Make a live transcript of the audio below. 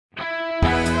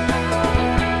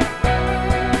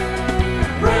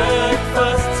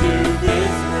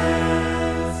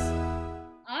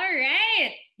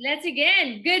once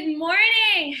again, good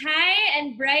morning. Hi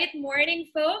and bright morning,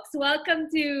 folks. Welcome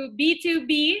to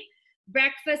B2B,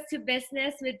 Breakfast to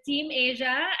Business with Team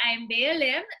Asia. I'm Bea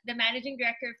Lim, the Managing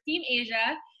Director of Team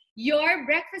Asia, your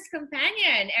breakfast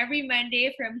companion every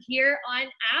Monday from here on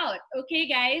out. Okay,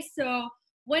 guys, so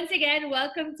once again,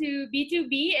 welcome to B2B.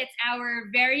 It's our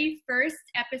very first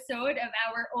episode of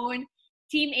our own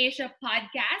Team Asia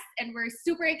podcast, and we're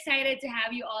super excited to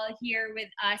have you all here with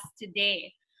us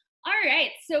today. All right.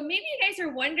 So maybe you guys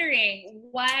are wondering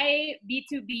why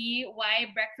B2B, why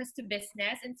breakfast to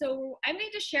business. And so I'm going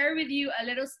to share with you a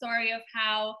little story of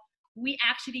how we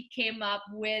actually came up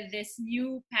with this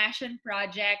new passion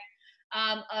project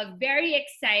of very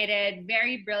excited,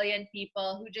 very brilliant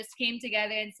people who just came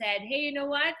together and said, hey, you know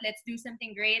what? Let's do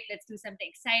something great. Let's do something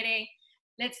exciting.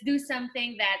 Let's do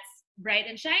something that's bright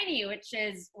and shiny, which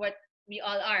is what we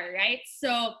all are, right?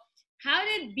 So how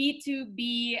did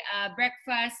B2B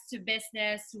breakfast to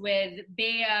business with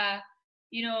Bea,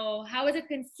 how was it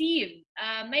conceived?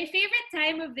 My favorite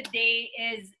time of the day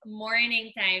is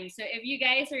morning time. So if you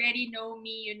guys already know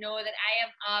me, you know that I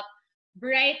am up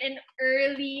bright and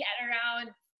early at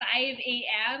around 5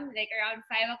 a.m., like around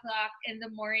 5 o'clock in the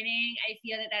morning. I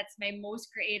feel that that's my most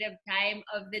creative time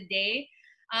of the day.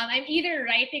 I'm either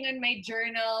writing on my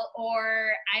journal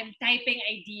or I'm typing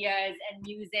ideas and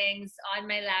musings on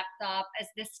my laptop as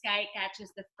the sky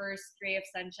catches the first ray of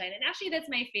sunshine. And actually, that's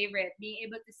my favorite, being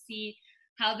able to see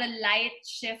how the light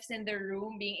shifts in the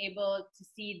room, being able to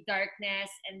see darkness,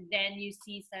 and then you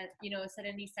see,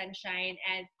 suddenly sunshine.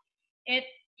 And it,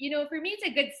 for me, it's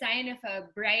a good sign of a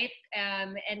bright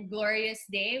and glorious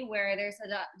day where there's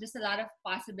just a lot of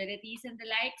possibilities and the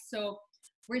like. So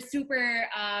we're super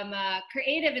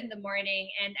creative in the morning,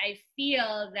 and I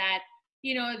feel that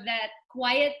that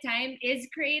quiet time is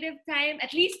creative time,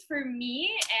 at least for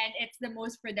me, and it's the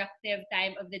most productive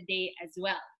time of the day as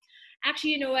well.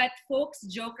 Actually, you know what, folks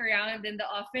joke around in the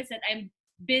office that I'm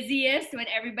busiest when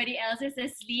everybody else is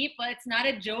asleep. Well, it's not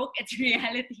a joke, it's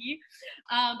reality.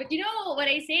 But what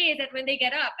I say is that when they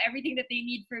get up, everything that they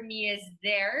need from me is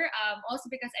there. Also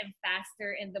because I'm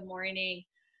faster in the morning.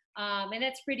 And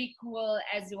that's pretty cool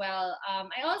as well.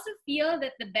 I also feel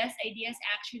that the best ideas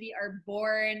actually are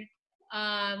born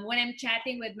when I'm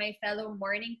chatting with my fellow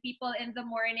morning people in the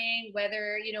morning,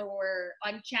 whether, we're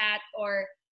on chat or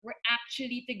we're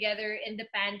actually together in the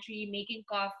pantry making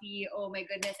coffee. Oh my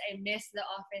goodness, I miss the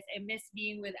office. I miss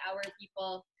being with our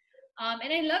people.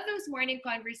 And I love those morning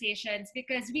conversations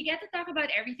because we get to talk about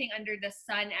everything under the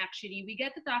sun, actually. We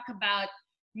get to talk about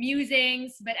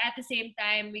musings, but at the same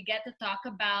time, we get to talk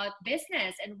about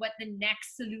business and what the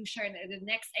next solution or the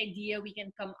next idea we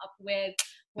can come up with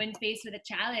when faced with a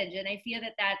challenge. And I feel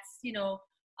that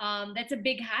that's a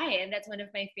big high, and that's one of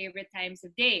my favorite times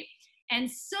of day. And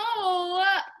so,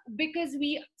 because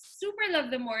we super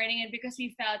love the morning and because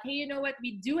we felt, hey, you know what,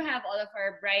 we do have all of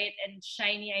our bright and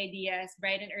shiny ideas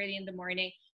bright and early in the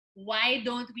morning. Why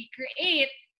don't we create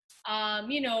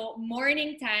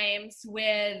morning times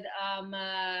with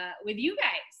you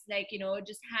guys, like,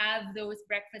 just have those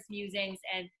breakfast musings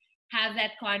and have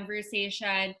that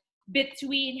conversation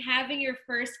between having your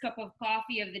first cup of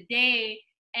coffee of the day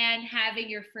and having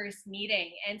your first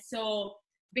meeting. And so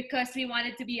because we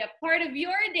wanted to be a part of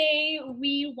your day,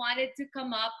 we wanted to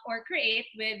come up or create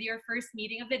with your first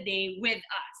meeting of the day with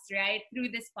us, right?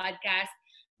 Through this podcast,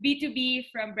 B2B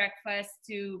from breakfast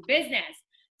to business.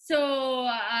 So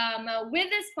with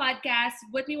this podcast,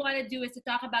 what we want to do is to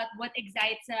talk about what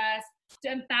excites us,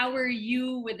 to empower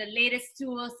you with the latest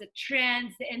tools, the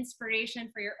trends, the inspiration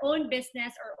for your own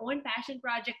business or own passion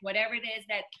project, whatever it is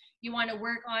that you want to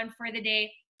work on for the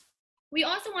day. We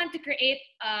also want to create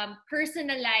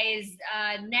personalized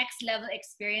next level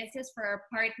experiences for our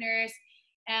partners,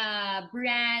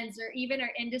 brands, or even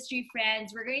our industry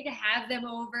friends. We're going to have them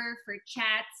over for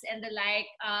chats and the like.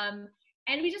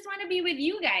 And we just want to be with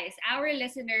you guys, our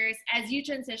listeners, as you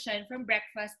transition from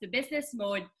breakfast to business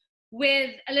mode with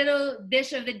a little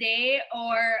dish of the day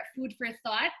or food for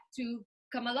thought to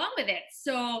come along with it.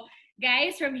 So,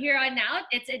 guys, from here on out,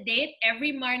 it's a date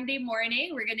every Monday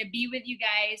morning. We're going to be with you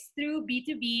guys through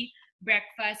B2B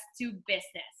breakfast to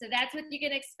business. So that's what you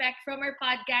can expect from our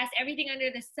podcast, everything under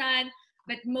the sun,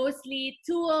 but mostly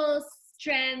tools,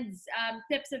 trends,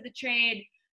 tips of the trade,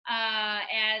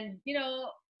 and,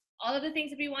 all of the things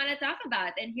that we want to talk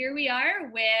about. And here we are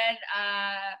with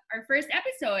our first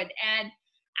episode. And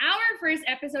our first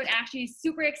episode actually is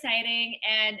super exciting.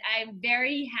 And I'm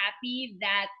very happy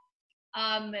that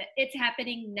it's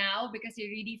happening now because I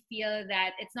really feel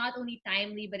that it's not only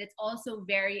timely, but it's also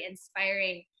very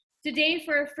inspiring. Today,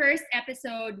 for our first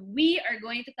episode, we are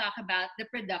going to talk about the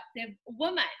productive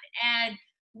woman. And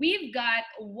we've got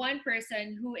one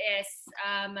person who is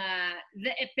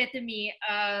the epitome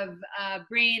of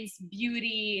brains,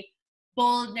 beauty,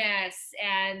 boldness,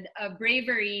 and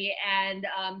bravery. And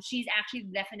she's actually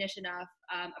the definition of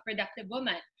a productive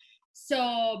woman.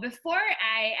 So before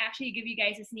I actually give you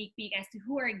guys a sneak peek as to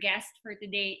who our guest for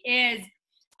today is,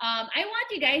 I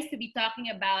want you guys to be talking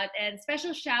about, and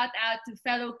special shout out to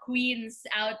fellow queens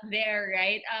out there,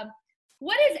 right?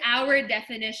 What is our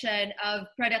definition of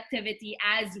productivity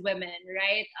as women,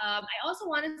 right? I also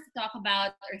want us to talk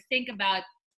about or think about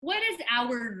what is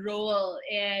our role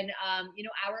in,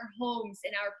 our homes,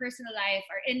 in our personal life,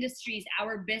 our industries,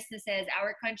 our businesses,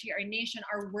 our country, our nation,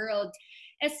 our world,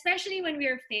 especially when we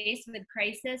are faced with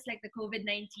crisis like the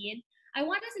COVID-19. I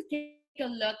want us to take a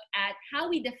look at how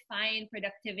we define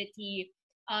productivity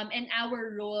and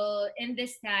our role in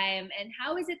this time, and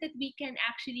how is it that we can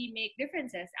actually make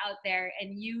differences out there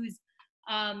and use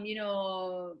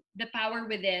the power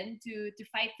within to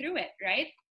fight through it, right?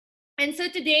 And so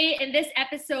today in this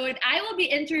episode, I will be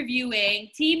interviewing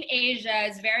Team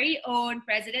Asia's very own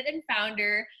president and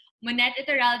founder, Monette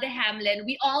Iturralde Hamlin.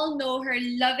 We all know her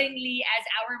lovingly as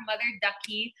our mother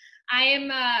ducky.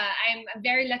 I'm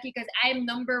very lucky because I'm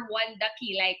number one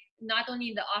ducky, like not only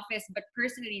in the office but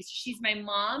personally. So she's my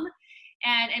mom,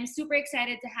 and I'm super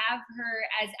excited to have her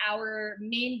as our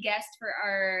main guest for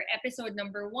our episode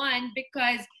number one,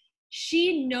 because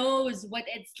she knows what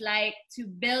it's like to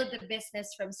build a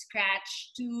business from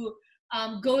scratch, to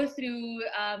go through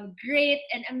great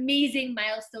and amazing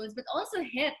milestones, but also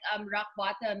hit rock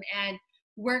bottom and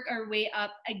work our way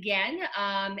up again.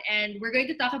 And we're going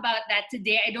to talk about that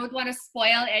today. I don't want to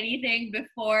spoil anything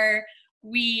before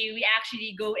we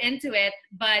actually go into it,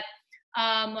 but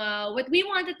what we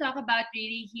want to talk about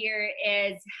really here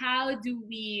is how do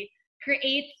we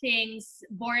create things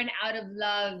born out of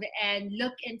love and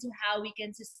look into how we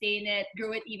can sustain it,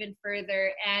 grow it even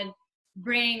further, and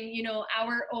bring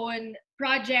our own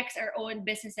projects, our own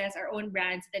businesses, our own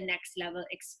brands to the next level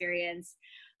experience.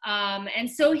 And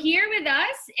so here with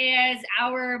us is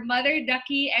our mother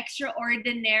ducky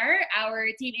extraordinaire, our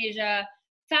Team Asia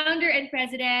founder and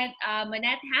president,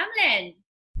 Monette Hamlin.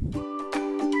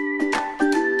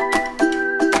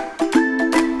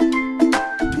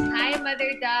 Hi,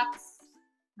 Mother Ducks.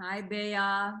 Hi, Bea.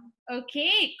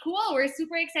 Okay, cool. We're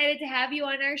super excited to have you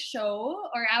on our show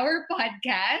or our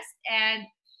podcast. And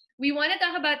we want to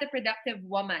talk about the productive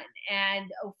woman.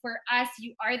 And for us,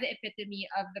 you are the epitome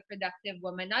of the productive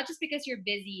woman, not just because you're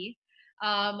busy,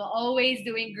 always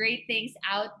doing great things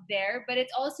out there, but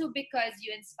it's also because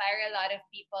you inspire a lot of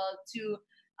people to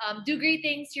do great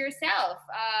things yourself.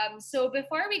 So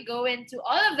before we go into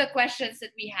all of the questions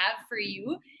that we have for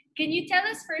you, can you tell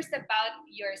us first about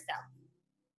yourself?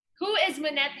 Who is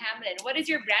Monette Hamlin? What is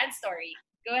your brand story?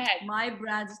 Go ahead. My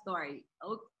brand story.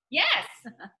 Okay. Yes.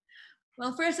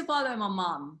 Well, first of all, I'm a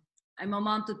mom. I'm a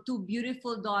mom to two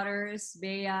beautiful daughters,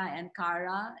 Bea and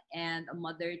Cara, and a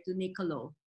mother to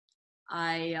Nicolo.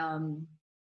 I'm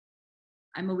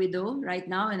a widow right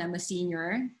now, and I'm a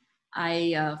senior.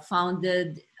 I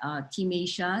founded Team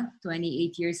Asia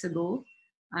 28 years ago.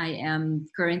 I am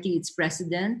currently its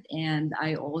president, and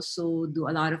I also do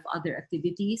a lot of other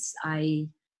activities. I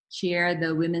chair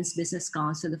the Women's Business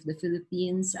Council of the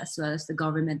Philippines, as well as the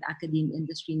Government Academe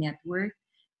Industry Network,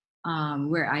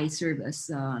 where I serve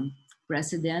as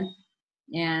president.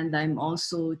 And I'm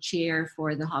also chair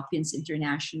for the Hopkins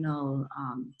International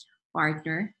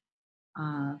partners,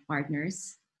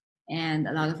 and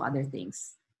a lot of other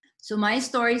things. So my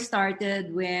story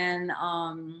started when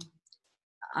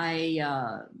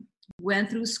I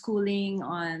went through schooling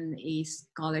on a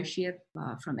scholarship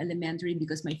from elementary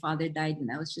because my father died when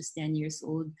I was just 10 years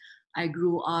old. I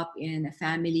grew up in a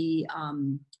family,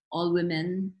 all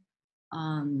women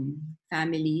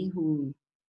family, who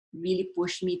really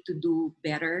pushed me to do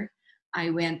better.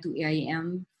 I went to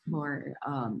AIM for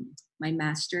my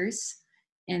master's.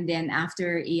 And then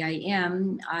after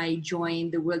AIM, I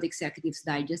joined the World Executives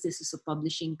Digest. This is a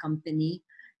publishing company.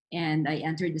 And I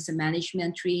entered as a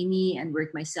management trainee and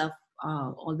worked myself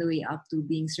all the way up to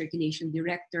being circulation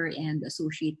director and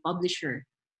associate publisher.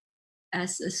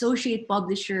 As associate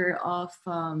publisher of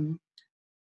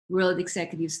World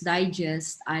Executives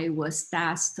Digest, I was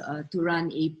tasked to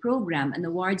run a program, an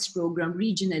awards program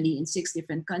regionally in 6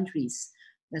 different countries.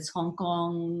 That's Hong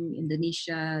Kong,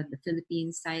 Indonesia, the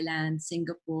Philippines, Thailand,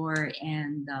 Singapore,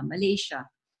 and Malaysia.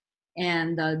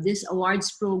 And this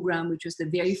awards program, which was the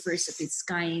very first of its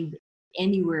kind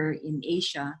anywhere in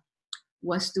Asia,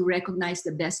 was to recognize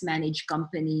the best managed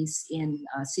companies in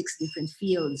 6 different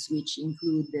fields, which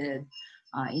included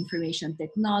information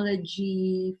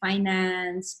technology,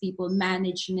 finance, people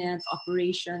management,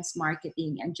 operations,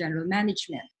 marketing, and general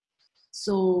management.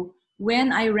 So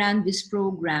when I ran this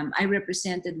program, I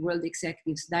represented World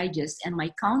Executives Digest, and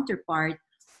my counterpart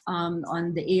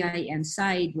on the AIM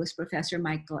side was Professor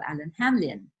Michael Allen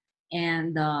Hamlin.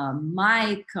 And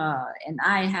Mike and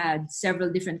I had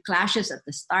several different clashes at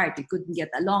the start. We couldn't get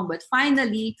along, but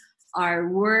finally, our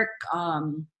work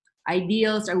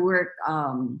ideals, our work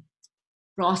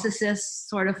processes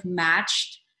sort of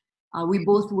matched. We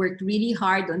both worked really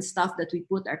hard on stuff that we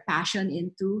put our passion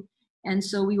into. And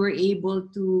so we were able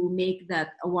to make that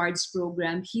awards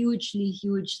program hugely,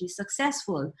 hugely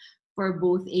successful for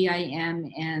both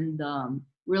AIM and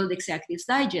World Executives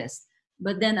Digest.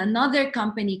 But then another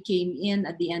company came in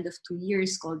at the end of 2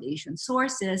 years called Asian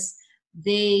Sources.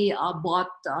 They bought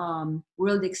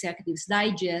World Executives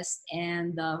Digest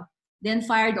and then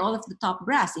fired all of the top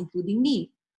brass, including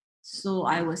me. So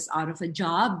I was out of a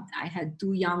job. I had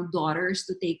 2 young daughters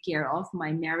to take care of.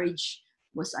 My marriage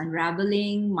was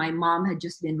unraveling. My mom had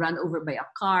just been run over by a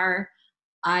car.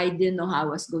 I didn't know how I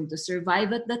was going to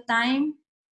survive at the time.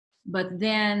 But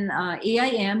then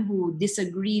AIM, who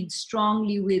disagreed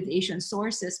strongly with Asian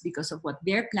Sources because of what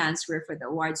their plans were for the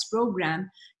awards program,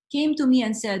 came to me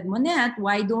and said, Monette,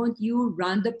 why don't you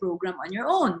run the program on your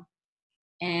own?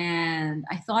 And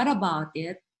I thought about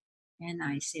it. And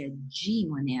I said, gee,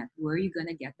 Monette, where are you going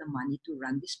to get the money to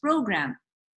run this program?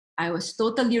 I was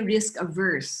totally risk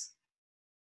averse.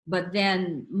 But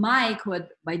then Mike, who had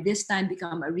by this time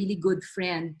become a really good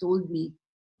friend, told me,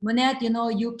 Monette,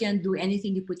 you can do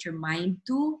anything you put your mind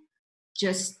to.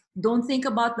 Just don't think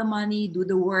about the money, do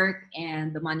the work,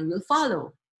 and the money will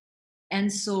follow.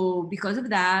 And so because of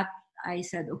that, I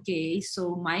said, okay,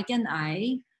 so Mike and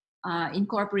I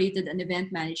incorporated an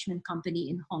event management company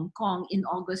in Hong Kong in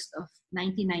August of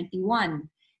 1991.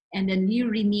 And then we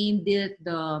renamed it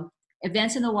the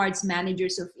Events and Awards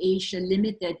Managers of Asia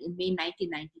Limited in May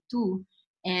 1992.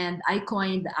 And I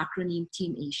coined the acronym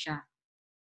Team Asia.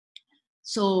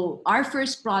 So our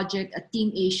first project at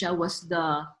Team Asia was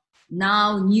the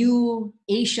now new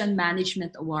Asian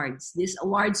Management Awards. This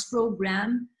awards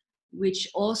program, which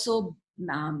also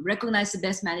recognized the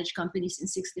best managed companies in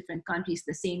 6 different countries,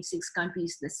 the same 6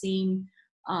 countries, the same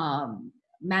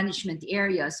management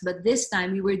areas. But this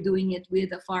time we were doing it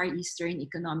with the Far Eastern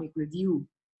Economic Review.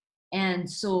 And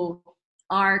so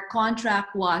our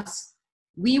contract was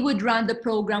we would run the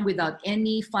program without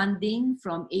any funding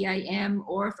from AIM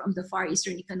or from the Far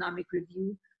Eastern Economic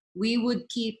Review. We would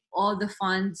keep all the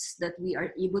funds that we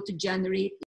are able to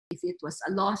generate. If it was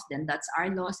a loss, then that's our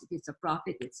loss. If it's a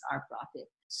profit, it's our profit.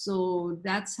 So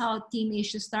that's how Team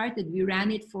Asia started. We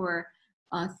ran it for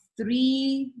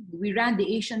we ran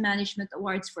the Asian Management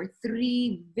Awards for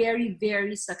 3 very,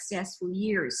 very successful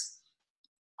years.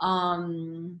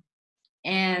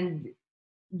 And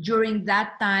during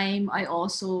that time, I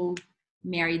also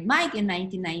married Mike in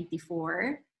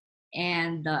 1994.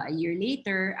 And a year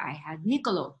later, I had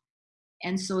Nicolo.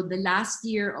 And so the last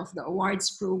year of the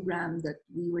awards program that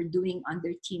we were doing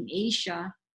under Team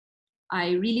Asia,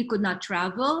 I really could not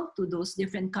travel to those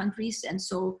different countries. And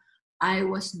so I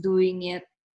was doing it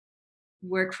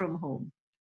work from home.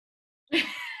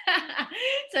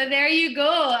 So there you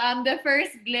go. The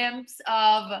first glimpse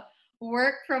of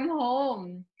work from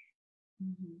home.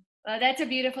 Mm-hmm. Well, that's a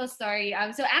beautiful story.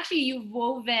 So actually you've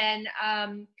woven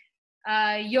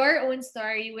your own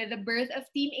story with the birth of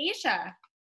Team Asia.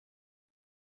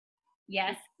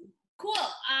 Yes. Cool.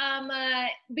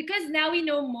 Because now we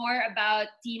know more about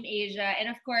Team Asia, and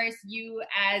of course, you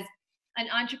as an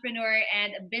entrepreneur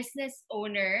and a business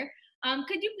owner,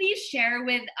 could you please share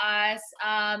with us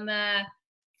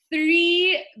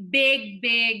 3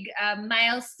 big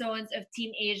milestones of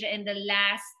Team Asia in the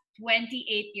last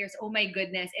 28 years? Oh my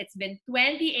goodness, it's been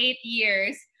 28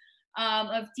 years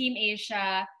of Team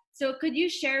Asia. So could you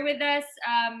share with us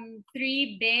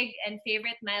 3 big and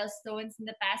favorite milestones in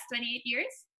the past 28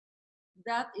 years?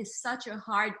 That is such a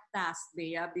hard task,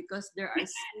 Bea, because there are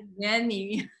so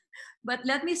many. But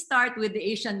let me start with the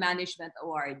Asian Management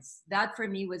Awards. That for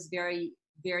me was very,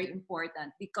 very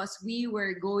important because we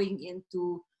were going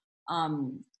into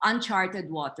uncharted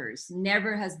waters.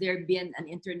 Never has there been an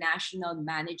international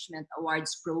management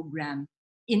awards program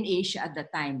in Asia at the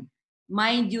time.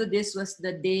 Mind you, this was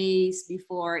the days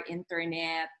before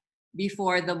internet,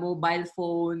 before the mobile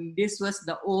phone. This was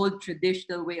the old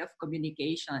traditional way of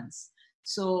communications.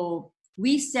 So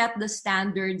we set the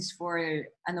standards for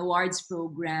an awards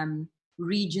program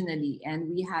regionally, and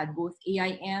we had both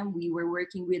AIM. We were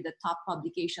working with the top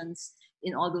publications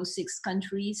in all those 6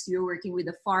 countries. We were working with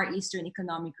the Far Eastern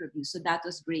Economic Review, so that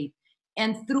was great.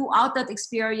 And throughout that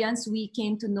experience, we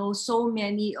came to know so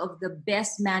many of the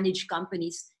best managed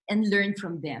companies and learn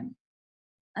from them.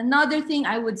 Another thing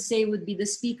I would say would be the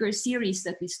speaker series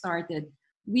that we started.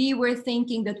 We were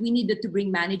thinking that we needed to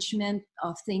bring management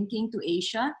of thinking to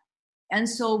Asia. And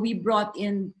so we brought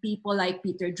in people like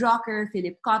Peter Drucker,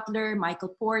 Philip Kotler,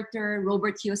 Michael Porter,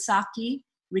 Robert Kiyosaki,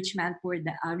 Rich Dad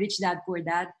Poor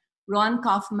Dad, Ron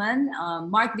Kaufman,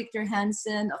 Mark Victor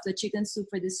Hansen of the Chicken Soup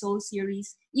for the Soul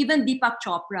series, even Deepak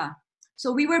Chopra.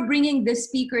 So we were bringing the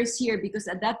speakers here because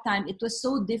at that time it was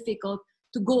so difficult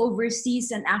to go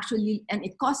overseas and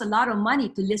it cost a lot of money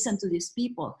to listen to these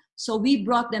people. So we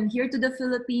brought them here to the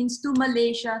Philippines, to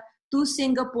Malaysia, to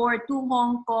Singapore, to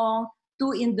Hong Kong,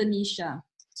 to Indonesia.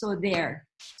 So there.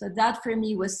 So that for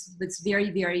me was very,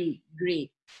 very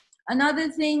great. Another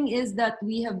thing is that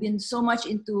we have been so much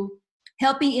into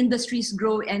helping industries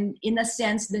grow and in a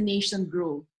sense, the nation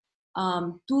grow.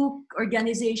 Two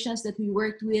organizations that we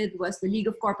worked with was the League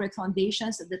of Corporate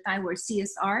Foundations at the time, where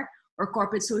CSR, or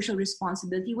corporate social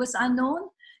responsibility, was unknown.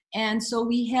 And so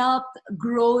we helped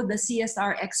grow the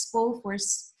CSR Expo for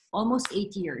almost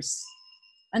 8 years.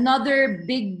 Another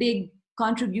big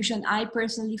contribution I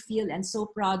personally feel and so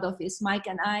proud of is Mike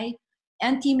and I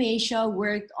and Team Asia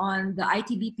worked on the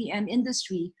IT/BPM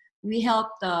industry. We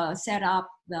helped set up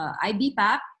the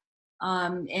IBPAP,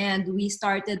 and we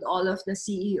started all of the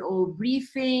CEO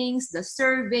briefings, the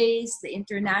surveys, the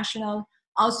international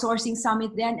outsourcing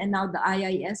summit then, and now the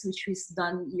IIS, which is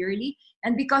done yearly.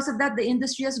 And because of that, the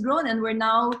industry has grown, and we're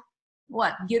now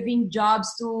giving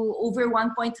jobs to over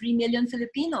 1.3 million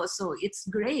Filipinos. So it's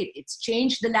great. It's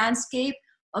changed the landscape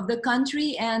of the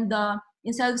country, and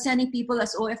instead of sending people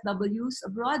as OFWs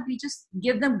abroad, we just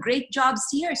give them great jobs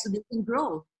here so they can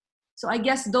grow. So I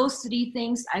guess those three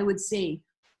things I would say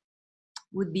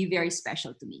would be very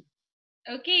special to me.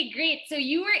 Okay, great. So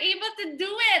you were able to do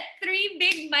it. 3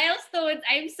 big milestones.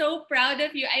 I'm so proud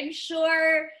of you. I'm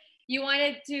sure you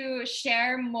wanted to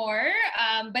share more,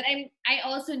 but I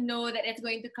also know that it's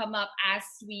going to come up as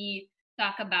we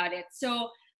talk about it. So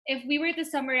if we were to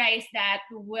summarize that,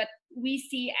 what we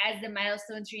see as the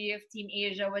milestones really of Team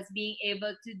Asia was being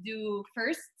able to do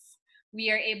firsts. We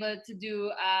are able to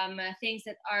do things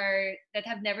that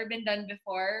have never been done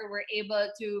before. We're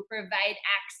able to provide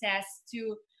access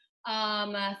to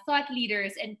thought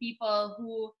leaders and people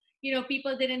who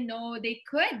people didn't know they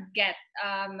could get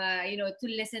to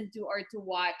listen to or to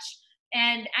watch.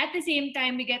 And at the same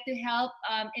time, we get to help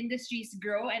industries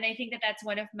grow. And I think that that's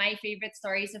one of my favorite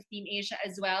stories of Team Asia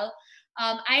as well.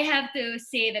 I have to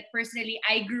say that personally,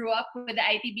 I grew up with the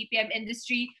IT/BPM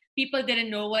industry. People didn't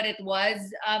know what it was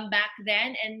back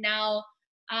then, and now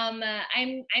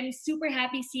I'm super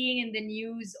happy seeing in the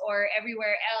news or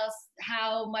everywhere else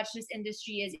how much this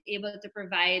industry is able to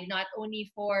provide, not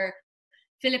only for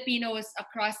Filipinos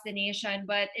across the nation,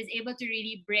 but is able to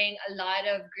really bring a lot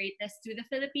of greatness to the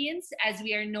Philippines, as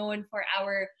we are known for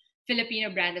our Filipino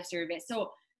brand of service.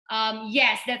 So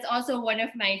yes, that's also one of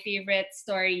my favorite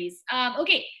stories.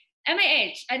 Okay,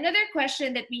 MIH, another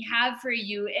question that we have for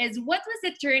you is, what was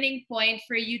the turning point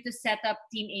for you to set up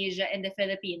Team Asia in the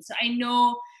Philippines? So I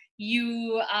know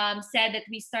you said that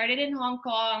we started in Hong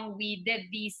Kong. We did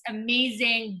these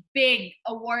amazing big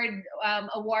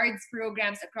awards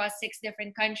programs across 6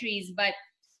 different countries. But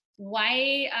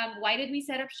why did we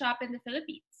set up shop in the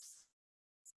Philippines?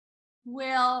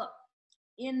 Well,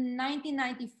 in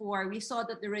 1994, we saw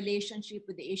that the relationship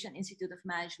with the Asian Institute of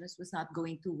Management was not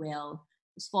going too well.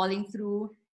 It was falling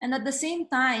through. And at the same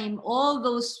time, all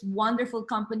those wonderful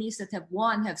companies that have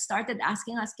won have started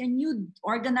asking us, can you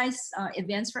organize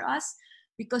events for us?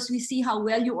 Because we see how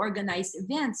well you organize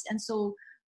events. And so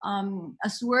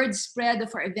as word spread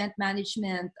of our event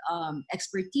management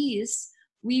expertise,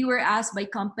 we were asked by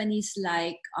companies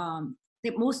like,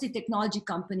 mostly technology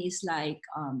companies like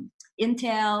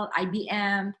Intel,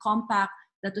 IBM, Compaq,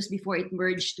 that was before it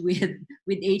merged with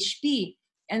HP.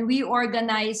 And we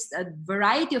organized a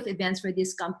variety of events for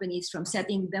these companies, from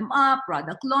setting them up,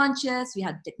 product launches, we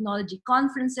had technology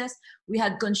conferences, we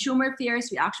had consumer fairs.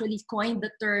 We actually coined the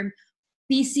term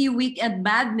PC Weekend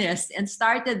Madness and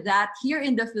started that here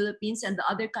in the Philippines, and the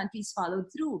other countries followed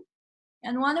through.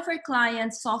 And one of our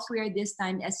clients, software this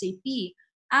time, SAP,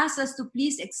 asked us to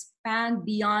please expand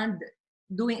beyond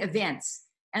doing events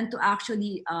and to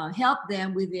actually help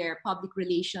them with their public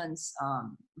relations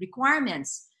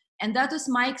requirements. And that was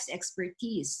Mike's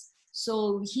expertise.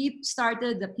 So he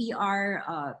started the PR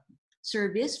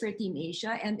service for Team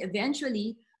Asia, and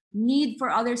eventually need for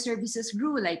other services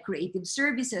grew, like creative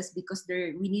services, because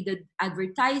we needed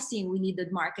advertising, we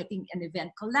needed marketing and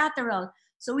event collateral.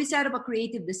 So we set up a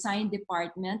creative design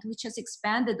department, which has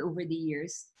expanded over the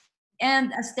years.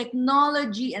 And as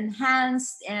technology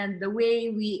enhanced and the way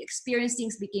we experience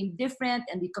things became different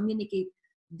and we communicate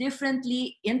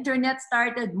differently, internet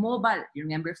started, mobile, you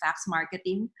remember fax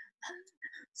marketing?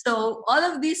 So all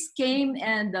of this came,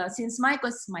 and since Mike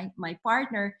was my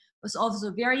partner, was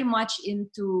also very much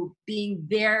into being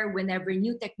there whenever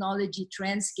new technology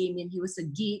trends came in. He was a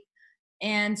geek.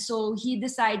 And so he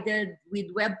decided with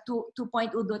Web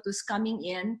 2.0 that was coming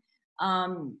in,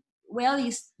 well,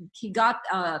 he got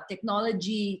a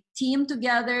technology team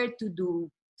together to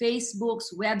do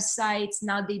Facebook's websites.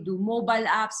 Now they do mobile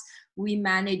apps. We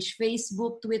manage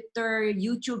Facebook, Twitter,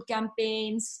 YouTube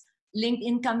campaigns,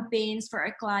 LinkedIn campaigns for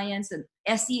our clients, and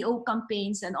SEO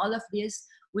campaigns, and all of this.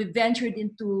 We ventured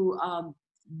into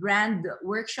brand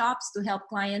workshops to help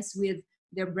clients with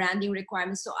their branding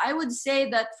requirements. So I would say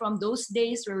that from those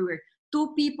days where we were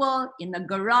 2 people in a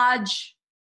garage,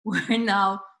 we're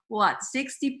now,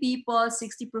 60 people,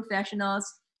 60 professionals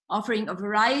offering a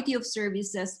variety of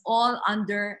services, all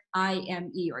under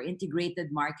IME, or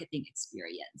Integrated Marketing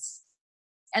Experience.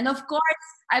 And of course,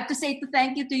 I have to say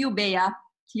thank you to you, Bea.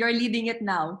 You're leading it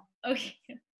now. Okay.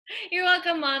 You're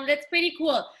welcome, Mom. That's pretty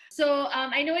cool. So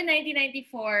I know in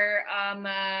 1994,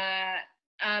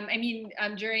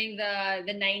 during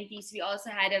the 90s, we also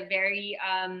had a very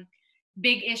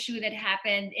big issue that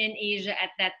happened in Asia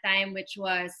at that time, which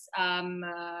was,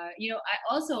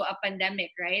 also a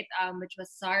pandemic, right? Which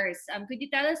was SARS. Could you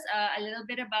tell us a little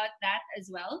bit about that as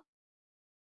well?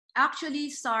 Actually,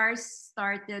 SARS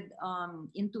started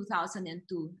in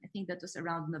 2002. I think that was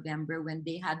around November when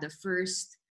they had the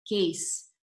first case.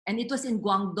 And it was in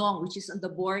Guangdong, which is on the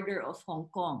border of Hong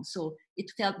Kong. So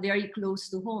it felt very close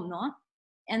to home, no?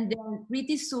 And then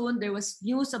pretty soon there was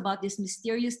news about this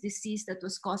mysterious disease that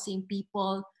was causing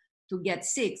people to get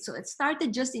sick. So it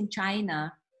started just in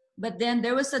China. But then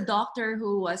there was a doctor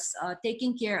who was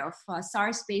taking care of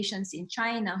SARS patients in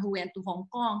China who went to Hong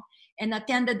Kong and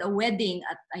attended a wedding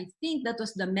at, I think that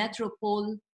was the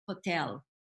Metropole Hotel.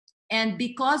 And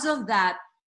because of that,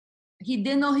 he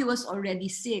didn't know he was already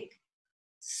sick.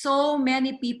 So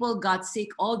many people got sick,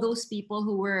 all those people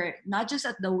who were not just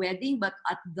at the wedding, but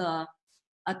at the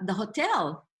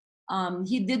hotel.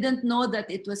 He didn't know that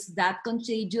it was that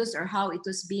contagious or how it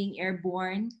was being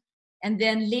airborne. And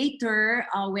then later,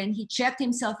 when he checked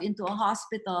himself into a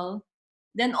hospital,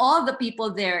 then all the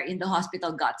people there in the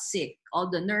hospital got sick, all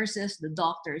the nurses, the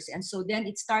doctors. And so then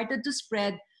it started to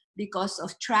spread because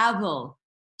of travel.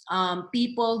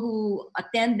 People who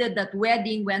attended that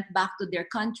wedding went back to their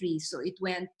countries. So it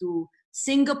went to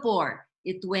Singapore,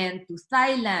 it went to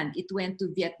Thailand, it went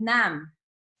to Vietnam.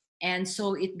 And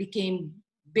so it became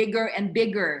bigger and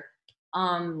bigger.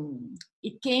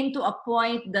 It came to a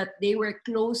point that they were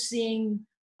closing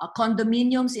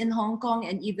condominiums in Hong Kong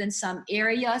and even some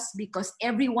areas because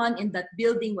everyone in that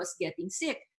building was getting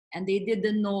sick and they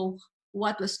didn't know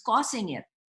what was causing it.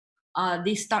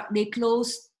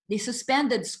 They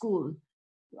suspended school.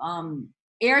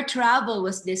 Air travel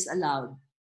was disallowed.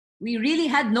 We really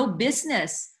had no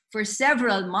business for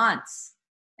several months.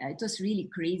 It was really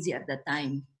crazy at that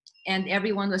time. And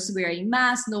everyone was wearing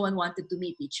masks. No one wanted to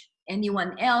meet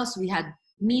anyone else. We had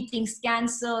meetings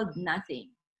canceled, nothing.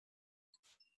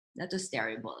 That was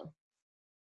terrible.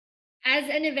 As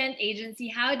an event agency,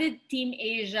 how did Team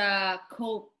Asia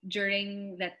cope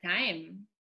during that time?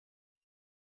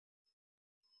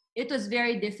 It was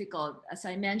very difficult. As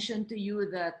I mentioned to you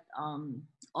that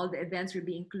all the events were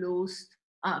being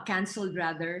canceled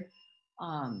rather.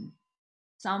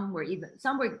 Some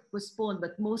were postponed,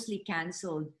 but mostly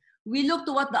canceled. We looked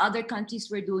to what the other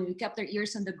countries were doing. We kept our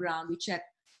ears on the ground. We checked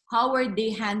how were they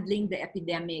handling the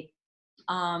epidemic.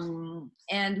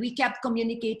 And we kept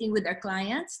communicating with our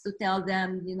clients to tell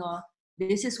them,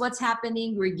 this is what's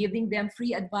happening. We're giving them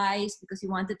free advice because we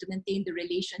wanted to maintain the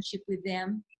relationship with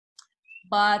them.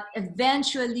 But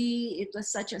eventually, it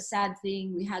was such a sad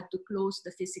thing. We had to close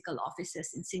the physical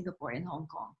offices in Singapore and Hong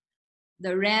Kong.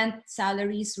 The rent,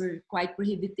 salaries were quite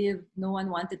prohibitive. No one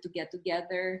wanted to get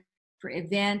together for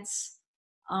events.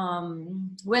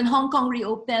 When Hong Kong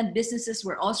reopened, businesses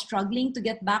were all struggling to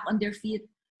get back on their feet.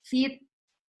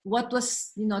 What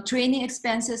was, training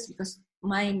expenses, because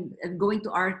mine going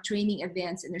to our training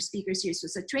events and our speaker series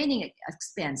was a training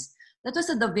expense. That was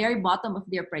at the very bottom of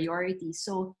their priorities.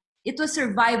 So it was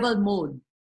survival mode.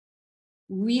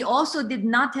 We also did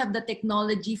not have the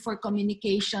technology for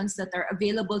communications that are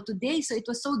available today. So it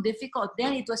was so difficult.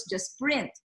 Then it was just print,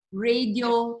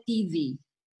 radio, TV.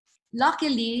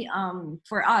 Luckily,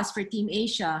 for us, for Team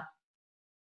Asia,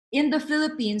 in the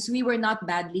Philippines, we were not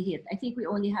badly hit. I think we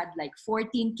only had like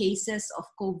 14 cases of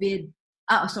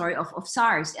of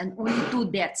SARS and only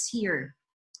 2 deaths here.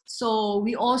 So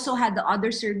we also had the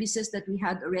other services that we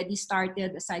had already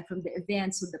started aside from the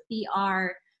events, so the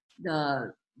PR,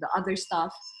 the other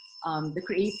stuff, the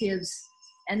creatives.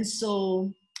 And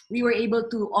so we were able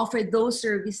to offer those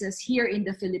services here in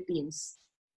the Philippines.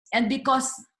 And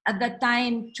because at that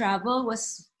time travel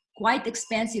was quite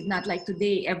expensive, not like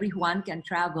today everyone can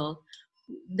travel,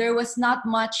 there was not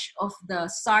much of the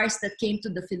SARS that came to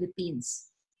the Philippines.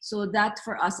 So that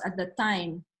for us at the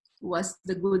time was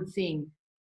the good thing.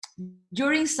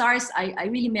 During SARS, I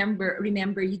really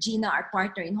remember Eugenia, our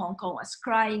partner in Hong Kong, was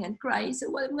crying and crying. So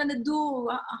what am I gonna do?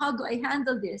 How do I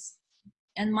handle this?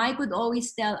 And Mike would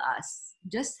always tell us,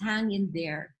 just hang in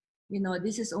there. You know,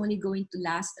 this is only going to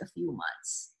last a few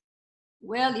months.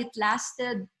 Well, it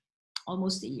lasted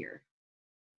almost a year,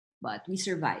 but we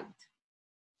survived.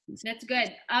 That's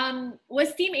good.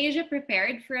 Was Team Asia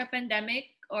prepared for a pandemic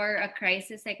or a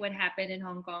crisis like what happened in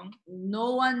Hong Kong?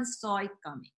 No one saw it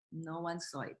coming. No one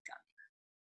saw it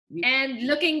coming. And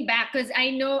looking back, because I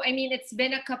know, I mean, it's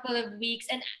been a couple of weeks,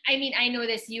 and I mean, I know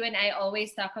this, you and I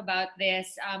always talk about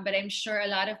this, but I'm sure a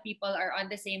lot of people are on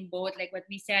the same boat. Like what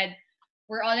we said,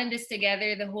 we're all in this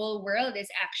together. The whole world is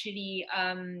actually,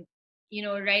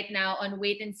 right now on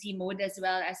wait and see mode as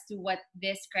well as to what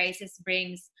this crisis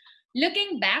brings.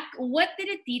 Looking back, what did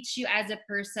it teach you as a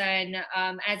person,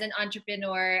 as an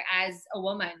entrepreneur, as a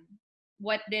woman?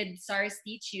 What did SARS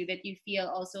teach you that you feel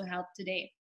also helped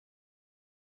today?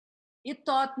 It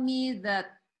taught me that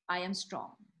I am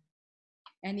strong.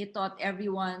 And it taught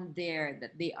everyone there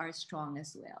that they are strong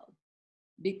as well.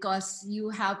 Because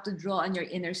you have to draw on your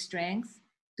inner strength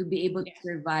to be able to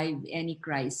survive any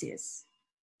crisis.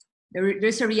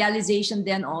 There's a realization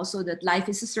then also that life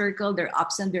is a circle, there are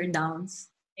ups and there are downs.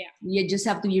 Yeah. You just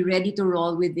have to be ready to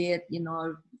roll with it,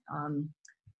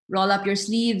 roll up your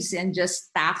sleeves and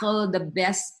just tackle the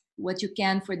best what you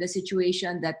can for the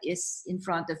situation that is in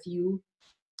front of you.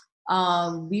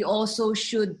 We also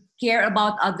should care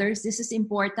about others. This is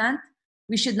important.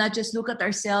 We should not just look at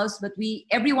ourselves, but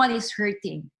everyone is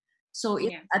hurting. So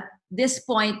at this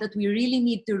point that we really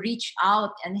need to reach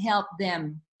out and help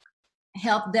them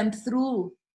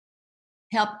through,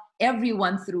 help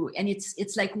everyone through. And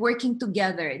it's like working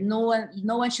together. No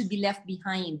one should be left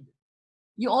behind.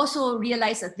 You also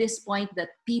realize at this point that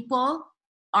people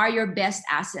are your best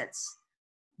assets.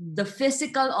 The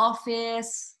physical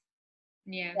office,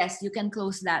 yes, you can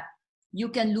close that. You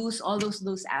can lose all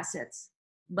those assets.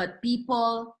 But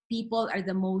people are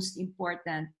the most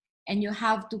important. And you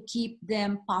have to keep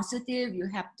them positive. You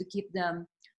have to keep them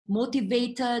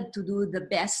motivated to do the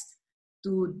best,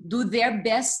 to do their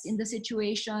best in the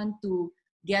situation, to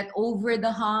get over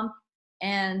the hump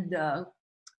and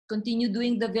continue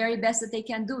doing the very best that they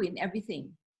can do in everything.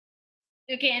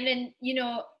 Okay, and then,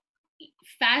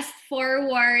 fast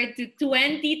forward to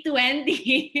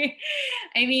 2020.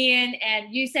 I mean,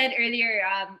 and you said earlier,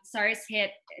 SARS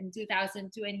hit in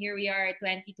 2002, and here we are at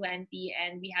 2020,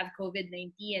 and we have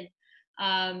COVID-19.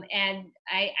 And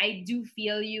I do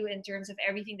feel you in terms of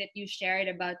everything that you shared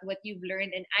about what you've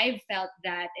learned, and I've felt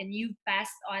that, and you've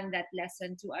passed on that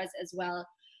lesson to us as well.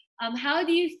 How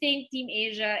do you think Team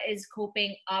Asia is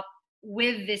coping up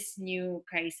with this new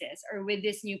crisis or with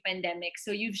this new pandemic? So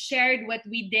you've shared what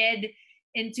we did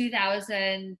in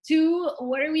 2002.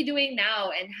 What are we doing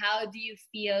now, and how do you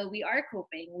feel we are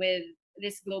coping with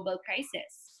this global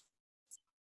crisis?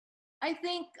 I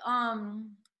think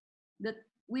that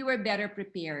we were better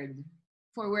prepared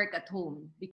for work at home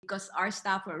because our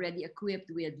staff were already equipped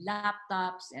with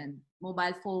laptops and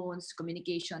mobile phones,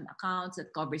 communication accounts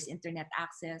that covers internet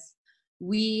access.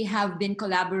 We have been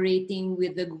collaborating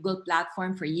with the Google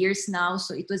platform for years now,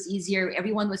 so it was easier.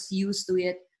 Everyone was used to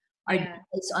it. Our data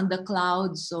is on the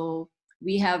cloud, so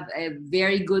we have a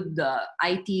very good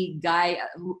IT guy,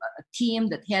 a team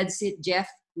that heads it. Jeff,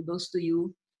 kudos to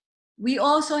you. We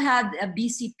also had a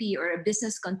BCP, or a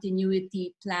business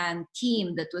continuity plan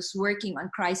team, that was working on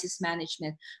crisis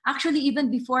management. Actually, even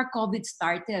before COVID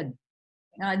started.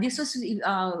 This was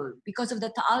because of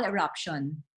the Taal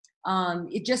eruption.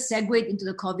 It just segued into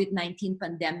the COVID-19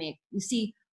 pandemic. You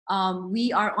see,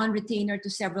 we are on retainer to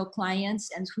several clients,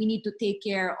 and we need to take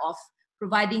care of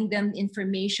providing them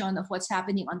information of what's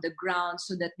happening on the ground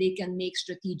so that they can make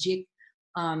strategic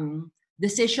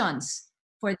decisions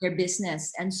for their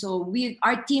business. And so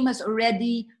our team has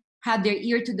already had their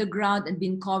ear to the ground and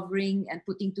been covering and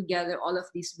putting together all of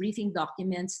these briefing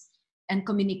documents and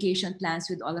communication plans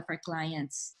with all of our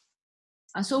clients.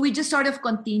 So we just sort of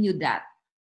continued that.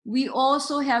 We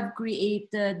also have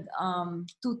created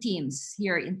 2 teams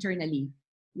here internally.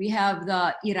 We have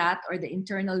the IRAT, or the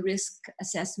Internal Risk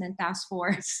Assessment Task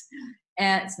Force.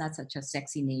 And it's not such a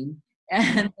sexy name.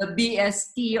 and the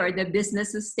BST, or the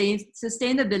Business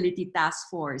Sustainability Task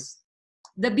Force.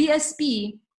 The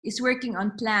BSP is working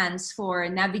on plans for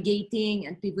navigating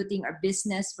and pivoting our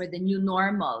business for the new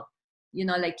normal,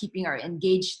 like keeping our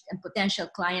engaged and potential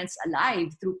clients alive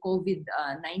through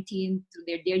COVID-19, through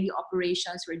their daily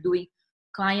operations. We're doing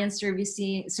client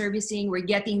servicing. We're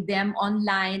getting them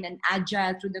online and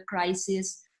agile through the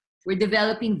crisis. We're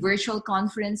developing virtual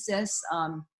conferences,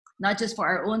 not just for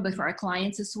our own, but for our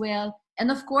clients as well. And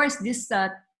of course, this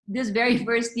very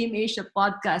first Team Asia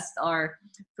podcast are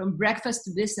from Breakfast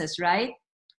to Business, right?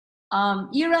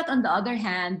 ERAT, on the other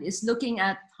hand, is looking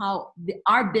at how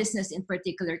our business in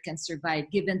particular can survive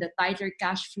given the tighter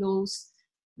cash flows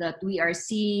that we are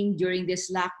seeing during this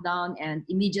lockdown and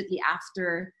immediately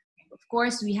after. Of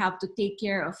course, we have to take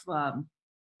care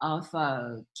of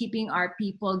keeping our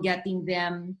people, getting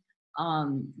them,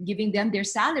 giving them their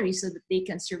salaries so that they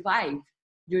can survive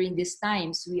during these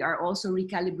times. We are also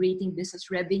recalibrating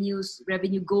business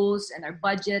revenue goals, and our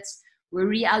budgets. We're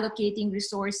reallocating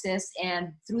resources,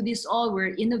 and through this all,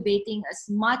 we're innovating as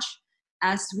much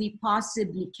as we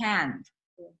possibly can.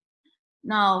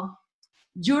 Now,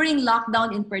 during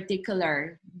lockdown in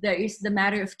particular, there is the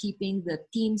matter of keeping the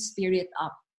team spirit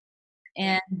up.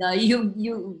 And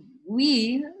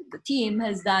we, the team,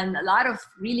 has done a lot of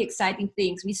really exciting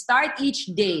things. We start each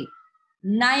day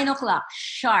 9 o'clock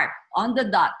sharp on the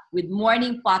dot with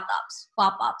morning pop-ups.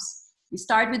 We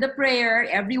start with a prayer.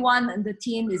 Everyone on the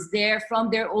team is there from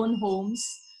their own homes.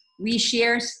 We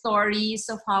share stories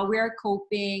of how we are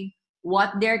coping,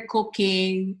 what they're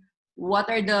cooking, what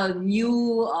are the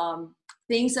new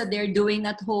things that they're doing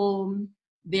at home,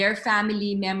 their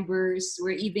family members.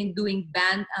 We're even doing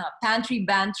pantry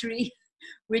bantry,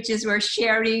 which is we're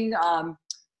sharing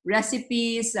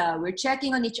recipes. We're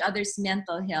checking on each other's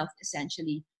mental health,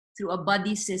 essentially, through a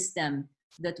buddy system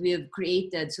that we have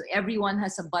created. So everyone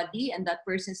has a buddy, and that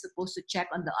person is supposed to check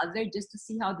on the other just to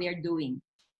see how they're doing.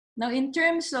 Now, in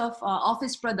terms of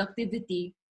office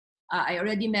productivity, I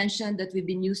already mentioned that we've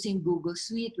been using Google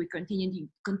Suite. We're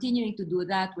continuing to do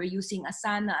that. We're using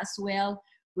Asana as well.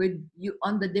 We're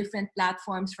on the different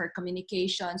platforms for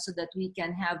communication so that we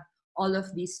can have all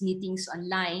of these meetings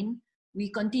online. We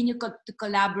continue to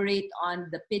collaborate on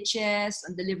the pitches,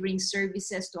 on delivering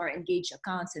services to our engaged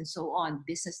accounts, and so on,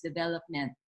 business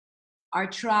development. Our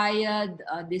triad,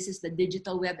 this is the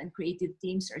digital web and creative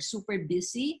teams, are super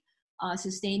busy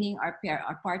sustaining our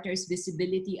partners'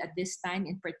 visibility at this time,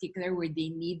 in particular where they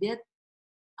need it,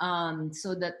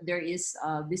 so that there is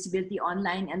visibility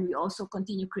online, and we also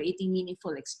continue creating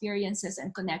meaningful experiences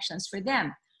and connections for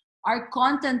them. Our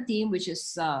content team, which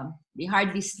is, they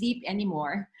hardly sleep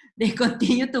anymore. They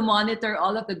continue to monitor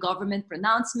all of the government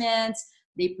pronouncements.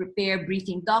 They prepare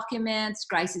briefing documents,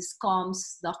 crisis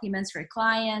comms documents for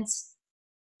clients.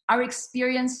 Our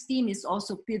experience team is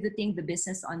also pivoting the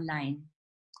business online.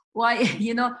 Why,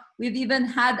 we've even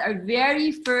had our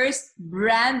very first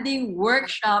branding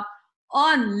workshop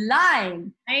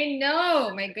online. I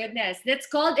know, my goodness. That's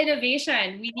called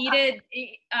innovation. We needed,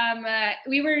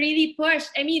 we were really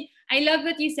pushed. I mean, I love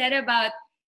what you said about,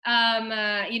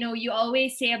 you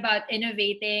always say about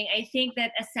innovating. I think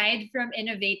that aside from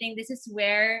innovating, this is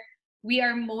where we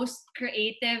are most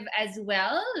creative as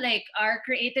well. Like our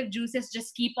creative juices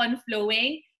just keep on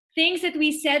flowing. Things that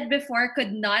we said before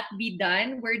could not be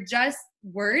done were just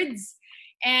words.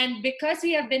 And because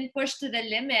we have been pushed to the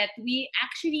limit, we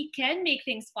actually can make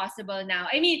things possible now.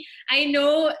 I mean, I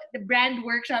know the brand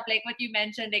workshop, like what you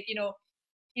mentioned, like,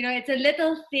 it's a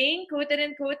little thing, quote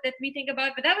unquote, that we think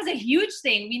about, but that was a huge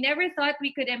thing. We never thought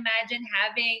we could imagine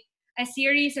having a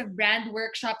series of brand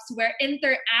workshops where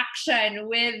interaction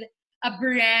with a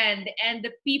brand and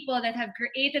the people that have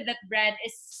created that brand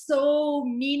is so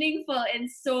meaningful and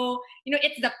so,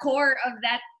 it's the core of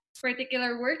that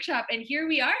particular workshop, and here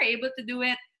we are able to do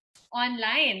it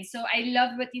online. So I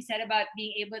love what you said about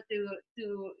being able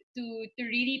to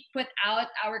really put out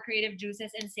our creative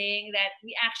juices and saying that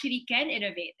we actually can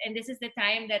innovate, and this is the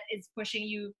time that is pushing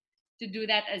you to do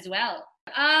that as well.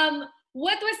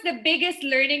 What was the biggest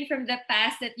learning from the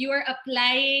past that you are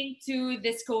applying to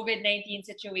this COVID-19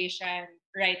 situation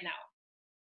right now?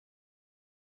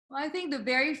 Well, I think the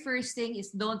very first thing is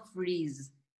don't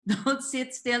freeze. Don't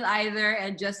sit still either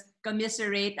and just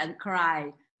commiserate and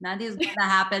cry. Nothing's going to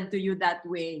happen to you that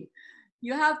way.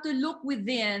 You have to look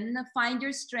within, find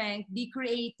your strength, be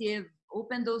creative,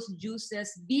 open those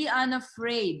juices, be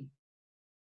unafraid.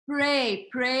 Pray,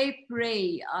 pray,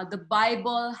 pray. The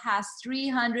Bible has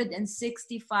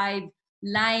 365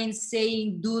 lines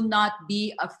saying, do not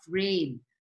be afraid.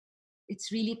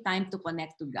 It's really time to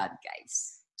connect to God,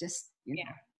 guys. Just,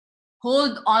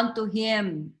 hold on to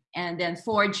Him. and then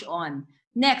forge on.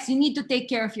 Next, you need to take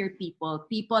care of your people.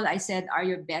 People, I said, are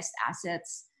your best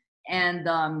assets, and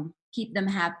keep them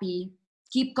happy.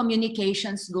 Keep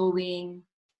communications going.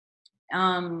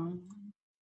 Um,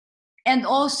 and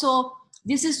also,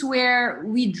 this is where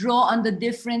we draw on the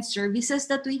different services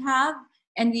that we have,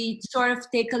 and we sort of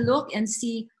take a look and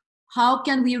see how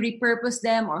can we repurpose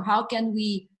them, or how can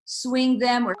we swing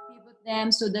them or pivot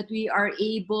them so that we are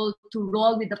able to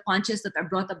roll with the punches that are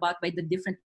brought about by the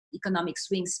different economic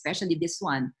swings, especially this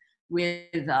one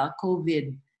with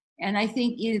COVID. And I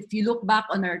think if you look back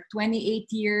on our 28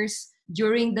 years,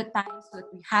 during the times that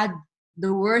we had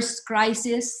the worst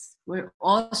crisis, were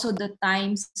also the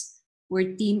times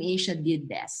where Team Asia did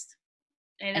best.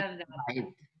 I love that.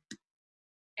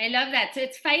 I love that. So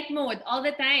it's fight mode all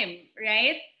the time,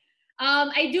 right?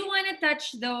 I do want to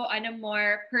touch though on a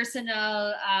more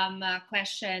personal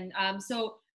question.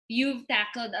 So you've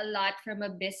tackled a lot from a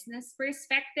business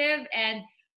perspective, and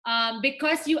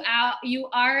because you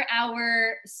are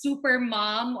our super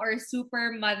mom or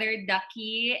super mother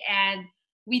ducky, and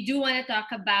we do want to talk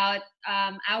about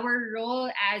our role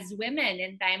as women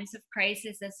in times of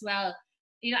crisis as well.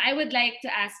 You know, I would like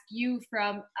to ask you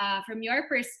from your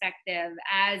perspective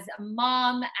as a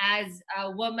mom, as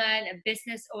a woman, a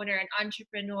business owner, an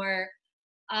entrepreneur.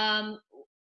 Um,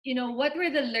 you know, what were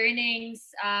the learnings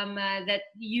that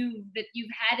you've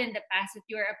had in the past that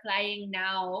you're applying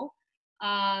now,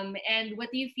 and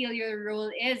what do you feel your role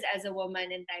is as a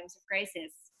woman in times of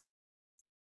crisis?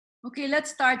 Okay, let's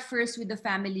start first with the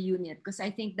family unit, because I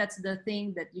think that's the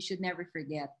thing that you should never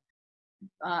forget.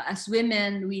 As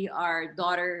women, we are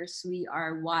daughters, we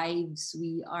are wives,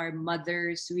 we are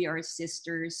mothers, we are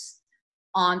sisters,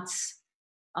 aunts.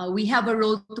 We have a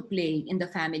role to play in the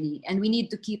family, and we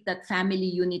need to keep that family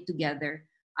unit together.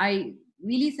 I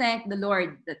really thank the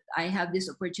Lord that I have this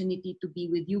opportunity to be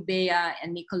with you, Bea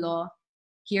and Nicolo,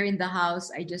 here in the house.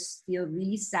 I just feel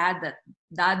really sad that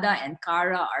Dada and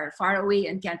Kara are far away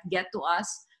and can't get to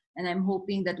us. And I'm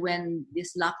hoping that when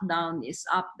this lockdown is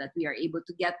up, that we are able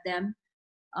to get them.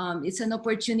 It's an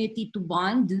opportunity to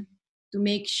bond, to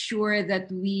make sure that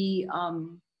we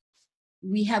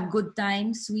have good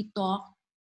times. We talk.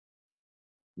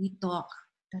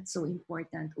 That's so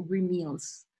important over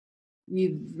meals.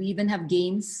 We even have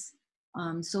games.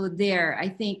 So there, I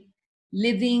think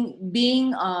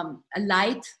being a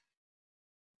light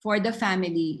for the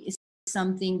family is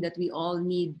something that we all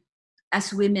need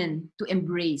as women to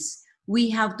embrace. We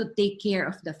have to take care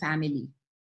of the family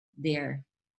there.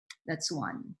 That's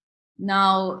one.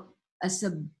 Now, as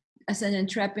an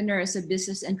entrepreneur, as a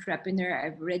business entrepreneur,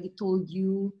 I've already told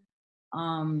you,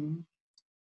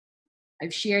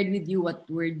 I've shared with you what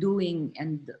we're doing,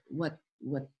 and what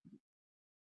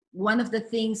one of the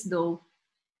things though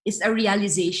is a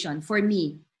realization for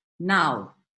me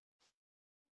now.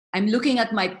 I'm looking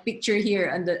at my picture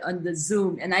here on the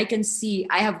Zoom, and I can see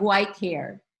I have white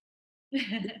hair.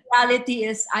 The reality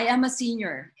is I am a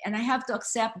senior, and I have to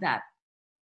accept that.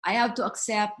 I have to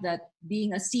accept that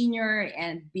being a senior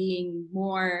and being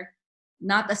more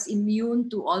not as immune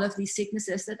to all of these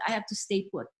sicknesses, that I have to stay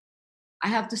put. I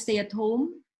have to stay at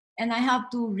home, and I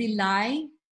have to rely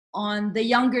on the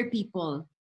younger people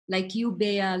like you,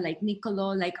 Bea, like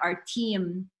Nicolo, like our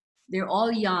team. They're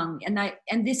all young.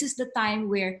 And this is the time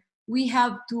where we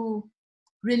have to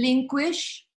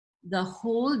relinquish the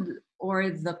hold or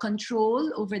the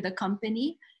control over the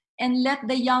company and let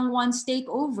the young ones take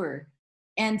over.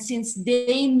 And since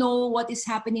they know what is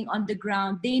happening on the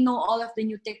ground, they know all of the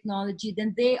new technology,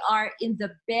 then they are in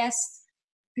the best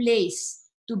place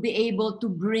to be able to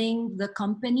bring the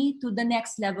company to the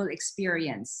next level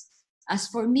experience. As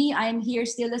for me, I'm here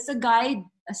still as a guide,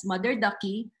 as Mother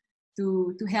Ducky,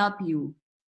 to help you.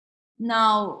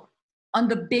 Now, on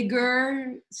the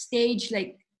bigger stage,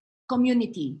 like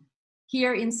community,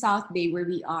 here in South Bay where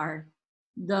we are,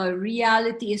 the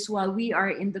reality is while we are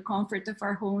in the comfort of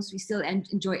our homes, we still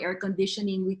enjoy air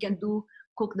conditioning. We can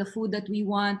cook the food that we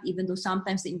want, even though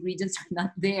sometimes the ingredients are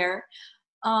not there.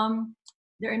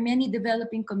 There are many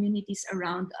developing communities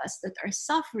around us that are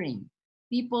suffering.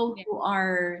 People who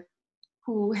are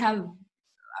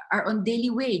on daily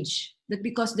wage, that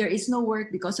because there is no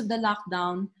work, because of the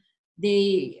lockdown,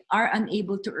 they are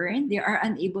unable to earn, they are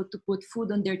unable to put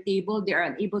food on their table, they are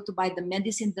unable to buy the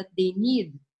medicine that they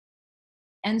need.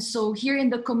 And so here in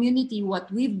the community,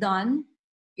 what we've done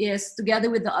is, together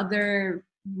with the other,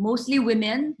 mostly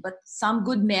women, but some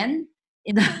good men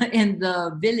in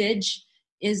the village,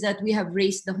 is that we have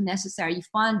raised the necessary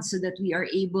funds so that we are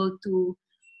able to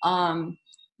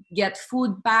get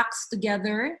food packs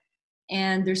together.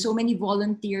 And there's so many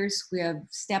volunteers who have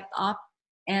stepped up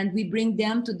and we bring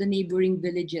them to the neighboring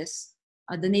villages,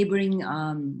 the neighboring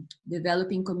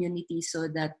developing communities, so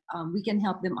that we can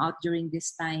help them out during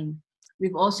this time.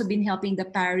 We've also been helping the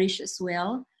parish as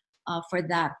well for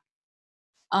that.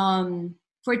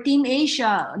 For Team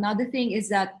Asia, another thing is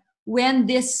that when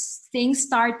this thing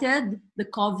started, the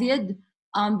COVID,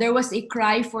 there was a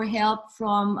cry for help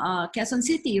from Quezon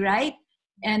City, right?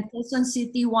 And Quezon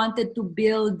City wanted to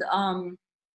build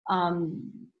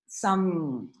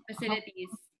some Facilities.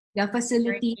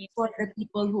 facilities for the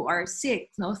people who are sick,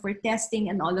 for testing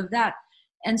and all of that.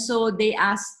 And so they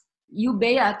asked you,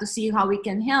 Bea, to see how we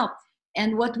can help.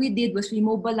 And what we did was we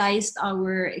mobilized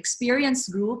our experience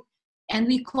group, and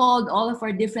we called all of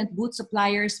our different booth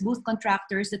suppliers, booth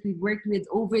contractors that we've worked with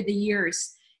over the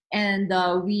years. And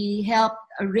we helped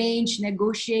arrange,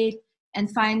 negotiate,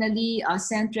 and finally,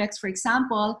 Centrex, for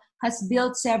example, has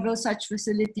built several such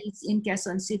facilities in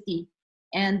Quezon City.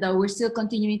 And we're still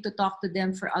continuing to talk to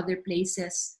them for other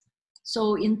places.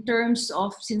 So in terms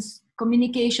of, since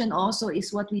communication also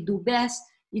is what we do best,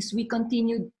 is we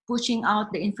continue pushing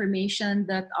out the information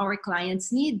that our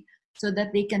clients need so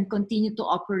that they can continue to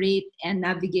operate and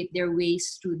navigate their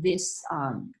ways through this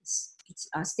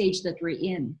stage that we're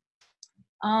in.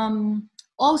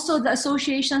 Also, the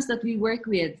associations that we work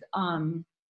with,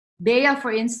 Bea,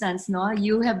 for instance,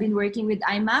 you have been working with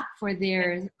IMAP for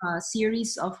their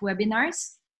series of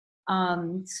webinars.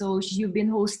 So you've been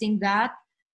hosting that.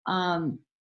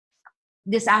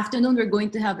 This afternoon, we're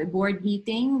going to have a board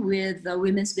meeting with the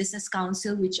Women's Business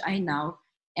Council, which I now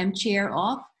am chair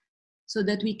of, so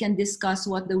that we can discuss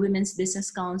what the Women's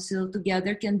Business Council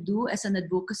together can do as an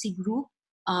advocacy group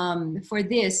for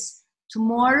this.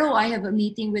 Tomorrow, I have a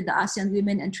meeting with the ASEAN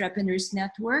Women Entrepreneurs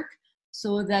Network,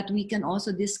 so that we can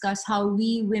also discuss how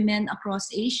we women across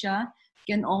Asia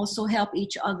can also help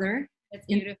each other. That's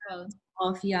beautiful.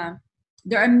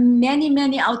 There are many,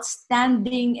 many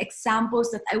outstanding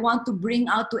examples that I want to bring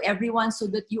out to everyone so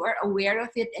that you are aware of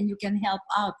it and you can help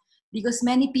out. Because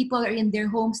many people are in their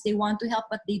homes, they want to help,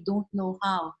 but they don't know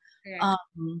how.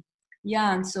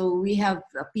 And so we have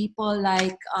people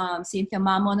like Cynthia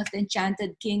Mamon of the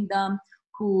Enchanted Kingdom,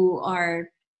 who are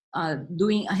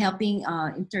helping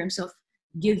in terms of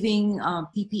giving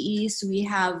PPEs. We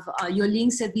have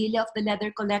Yoling Sevilla of the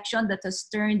Leather Collection that has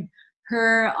turned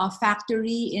her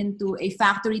factory into a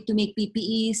factory to make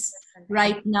PPEs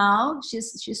right now.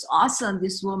 She's awesome,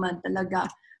 this woman talaga.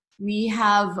 We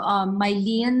have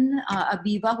Mylene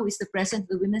Abiva, who is the president of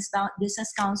the Women's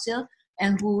Business Council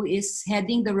and who is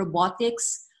heading the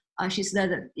robotics. She's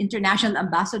the international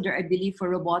ambassador, I believe, for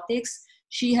robotics.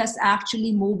 She has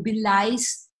actually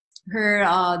mobilized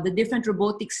the different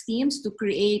robotics teams to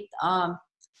create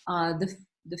the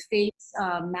face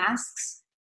masks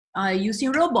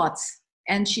using robots.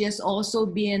 And she has also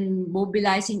been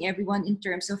mobilizing everyone in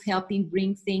terms of helping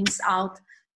bring things out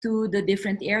to the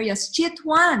different areas.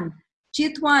 Chitwan,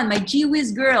 my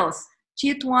G-Wiz girls,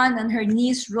 Chitwan and her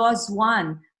niece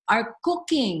Roswan are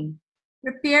cooking,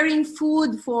 preparing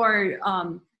food for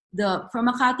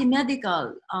Makati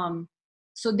Medical.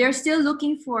 So they're still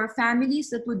looking for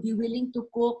families that would be willing to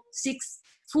cook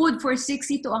food for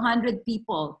 60 to 100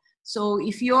 people. So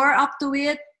if you're up to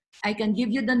it, I can give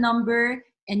you the number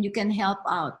and you can help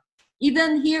out.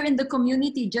 Even here in the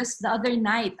community, just the other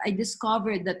night, I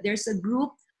discovered that there's a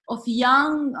group of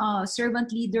young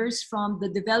servant leaders from the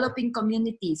developing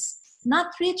communities, not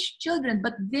rich children,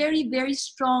 but very, very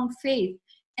strong faith.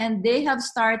 And they have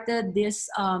started this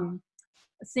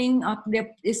thing up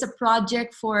there. It's a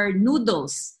project for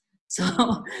noodles. So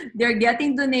they're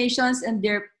getting donations and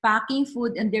they're packing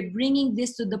food and they're bringing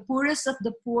this to the poorest of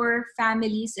the poor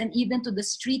families and even to the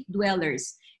street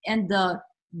dwellers and the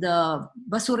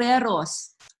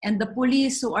basureros and the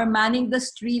police who are manning the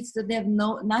streets, that they have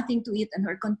nothing to eat and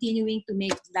are continuing to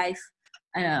make life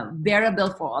bearable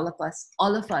for all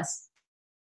of us.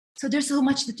 So there's so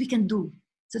much that we can do.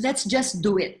 So let's just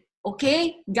do it.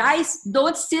 Okay? Guys,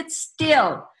 don't sit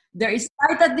still. There is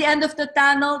light at the end of the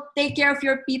tunnel. Take care of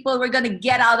your people. We're going to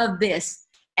get out of this.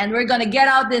 And we're going to get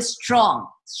out this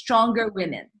stronger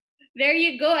women. There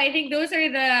you go. I think those are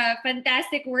the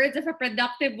fantastic words of a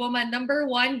productive woman. Number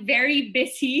one, very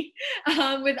busy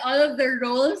with all of the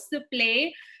roles to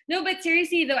play. No, but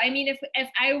seriously though, I mean, if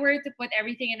I were to put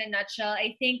everything in a nutshell,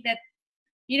 I think that,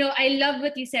 I love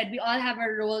what you said. We all have a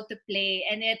role to play,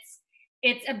 and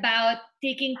it's about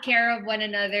taking care of one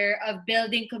another, of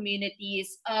building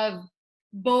communities, of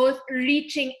both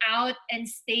reaching out and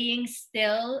staying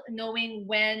still, knowing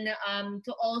when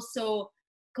to also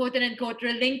quote unquote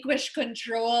relinquish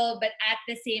control, but at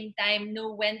the same time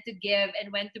know when to give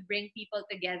and when to bring people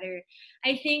together.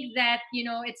 I think that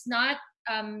it's not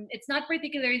it's not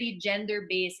particularly gender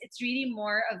based. It's really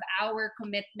more of our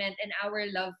commitment and our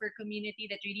love for community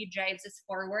that really drives us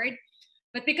forward.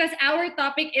 But because our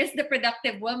topic is the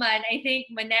productive woman, I think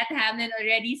Manette Hamlin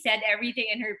already said everything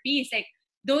in her piece. Like,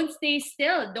 don't stay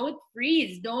still, don't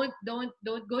freeze, don't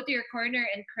go to your corner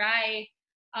and cry.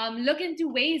 Look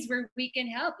into ways where we can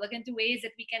help. Look into ways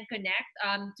that we can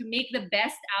connect to make the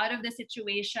best out of the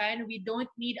situation. We don't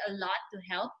need a lot to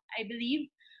help, I believe.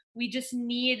 We just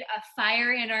need a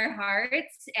fire in our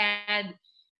hearts and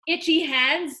itchy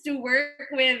hands to work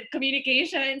with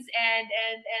communications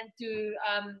and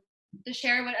to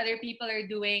share what other people are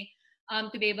doing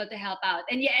to be able to help out.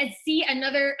 And yeah, and see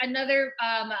another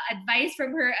advice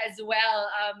from her as well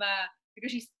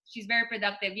because she's very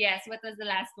productive. Yes, what was the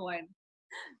last one?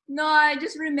 No, I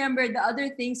just remember the other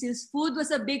things is food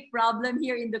was a big problem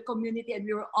here in the community and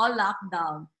we were all locked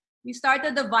down. We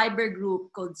started a Viber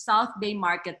group called South Bay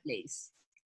Marketplace.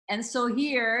 And so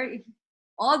here,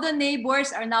 all the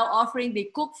neighbors are now offering, they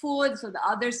cook food so the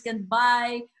others can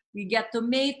buy. We get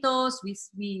tomatoes,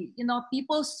 we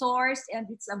people source, and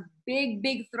it's a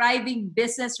big thriving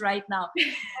business right now. No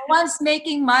one's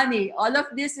making money. All of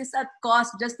this is at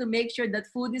cost just to make sure that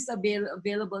food is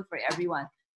available for everyone.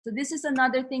 So this is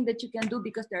another thing that you can do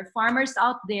because there are farmers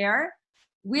out there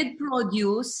with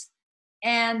produce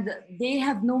and they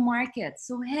have no market.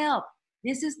 So help.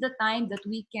 This is the time that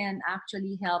we can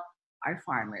actually help our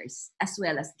farmers as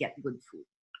well as get good food.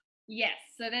 Yes,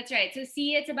 so that's right. So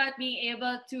see, it's about being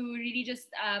able to really just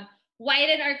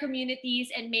widen our communities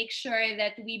and make sure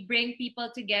that we bring people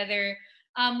together.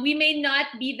 We may not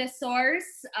be the source,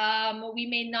 we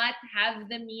may not have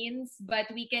the means, but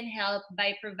we can help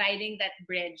by providing that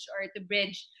bridge or to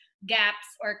bridge gaps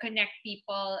or connect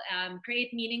people,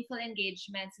 create meaningful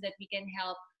engagement so that we can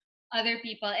help other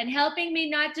people. And helping may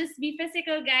not just be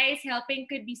physical, guys. Helping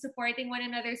could be supporting one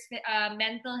another's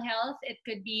mental health. It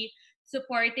could be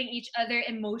supporting each other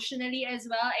emotionally as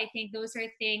well. I think those are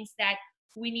things that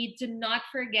we need to not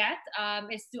forget,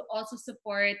 is to also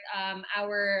support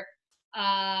our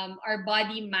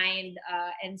body, mind,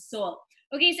 and soul.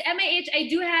 Okay, so MIH, I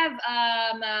do have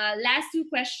last two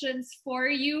questions for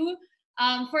you.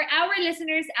 For our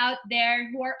listeners out there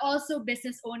who are also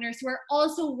business owners, who are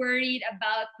also worried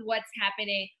about what's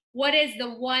happening, what is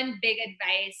the one big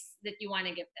advice that you want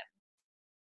to give them?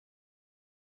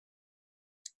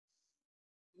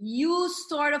 You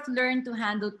sort of learn to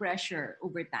handle pressure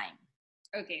over time.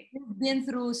 Okay. You've been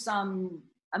through some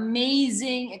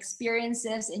amazing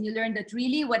experiences and you learn that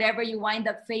really whatever you wind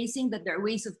up facing, that there are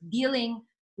ways of dealing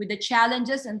with the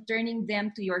challenges and turning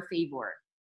them to your favor.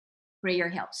 Prayer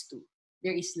helps too.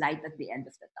 There is light at the end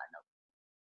of the tunnel.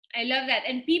 I love that.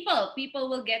 And people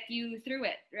will get you through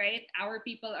it, right? Our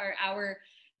people are our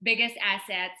biggest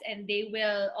assets and they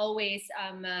will always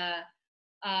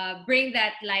bring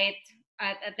that light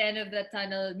at the end of the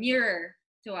tunnel nearer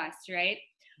to us, right?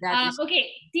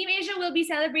 Okay, Team Asia will be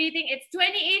celebrating its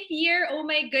 28th year. Oh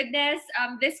my goodness!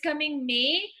 This coming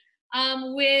May,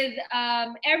 with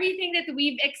everything that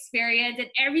we've experienced and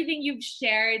everything you've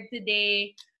shared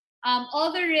today,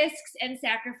 all the risks and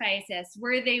sacrifices,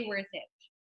 were they worth it?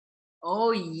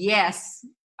 Oh yes,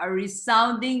 a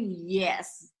resounding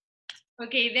yes.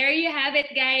 Okay, there you have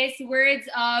it, guys. Words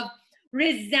of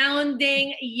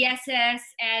resounding yeses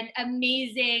and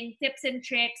amazing tips and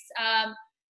tricks.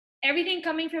 Everything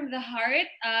coming from the heart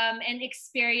and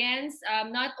experience,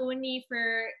 not only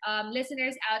for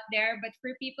listeners out there, but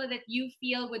for people that you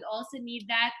feel would also need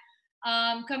that.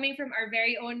 Coming from our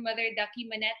very own mother, Ducky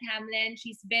Manette Hamlin.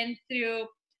 She's been through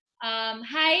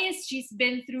highs, she's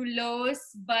been through lows,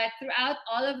 but throughout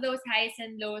all of those highs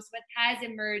and lows, what has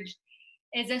emerged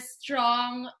is a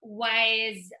strong,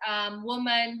 wise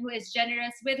woman who is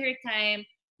generous with her time,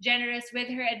 generous with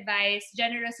her advice,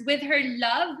 generous with her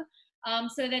love,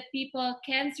 so that people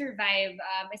can survive,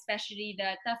 especially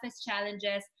the toughest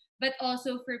challenges, but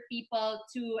also for people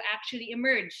to actually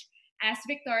emerge as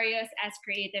victorious, as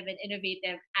creative, and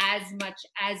innovative as much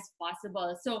as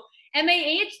possible. So,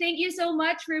 MIH, thank you so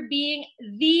much for being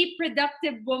the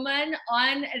productive woman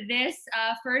on this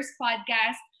first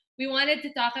podcast. We wanted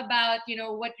to talk about,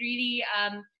 what really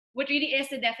is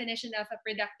the definition of a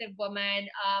productive woman,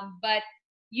 but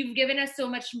you've given us so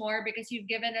much more because you've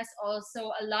given us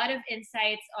also a lot of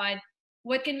insights on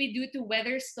what can we do to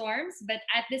weather storms, but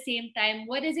at the same time,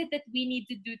 what is it that we need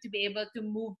to do to be able to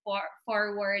move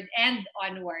forward and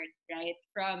onward, right,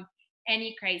 from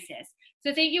any crisis.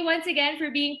 So thank you once again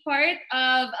for being part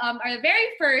of our very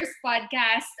first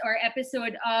podcast or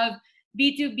episode of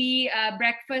B2B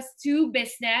Breakfast to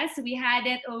Business. We had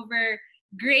it over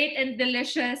great and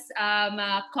delicious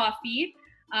coffee.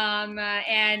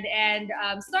 and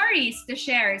stories to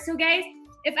share. So guys,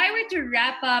 if I were to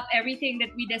wrap up everything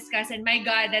that we discussed, and my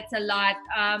God, that's a lot.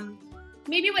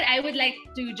 Maybe what I would like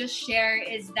to just share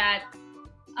is that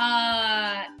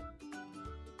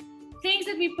things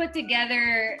that we put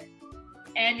together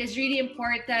and is really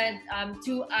important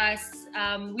to us.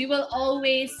 We will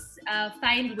always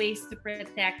find ways to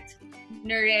protect,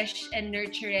 nourish, and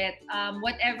nurture it,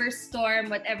 whatever storm,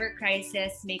 whatever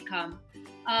crisis may come.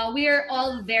 We are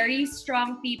all very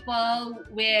strong people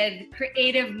with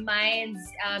creative minds,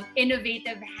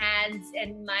 innovative hands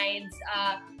and minds,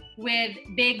 with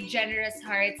big, generous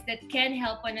hearts that can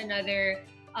help one another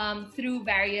through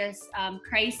various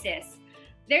crises.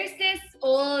 There's this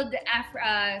an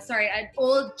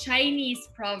old Chinese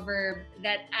proverb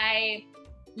that I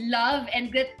love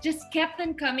and that just kept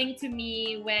on coming to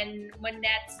me when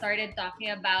Monette started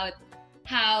talking about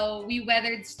how we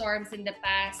weathered storms in the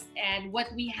past and what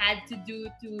we had to do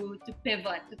to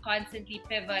pivot, to constantly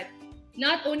pivot,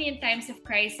 not only in times of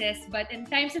crisis, but in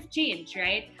times of change,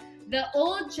 right? The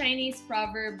old Chinese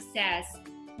proverb says,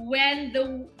 when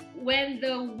the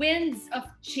winds of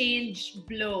change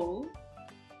blow,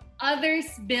 others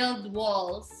build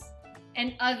walls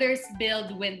and others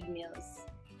build windmills.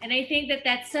 And I think that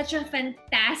that's such a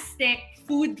fantastic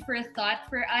food for thought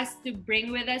for us to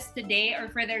bring with us today or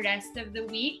for the rest of the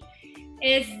week,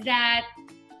 is that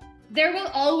there will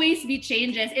always be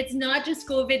changes. It's not just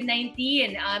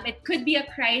COVID-19. It could be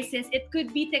a crisis. It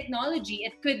could be technology.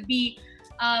 It could be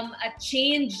a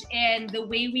change in the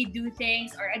way we do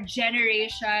things, or a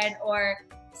generation, or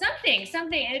something.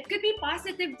 It could be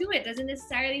positive too. It doesn't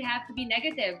necessarily have to be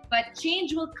negative, but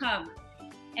change will come.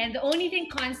 And the only thing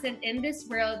constant in this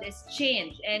world is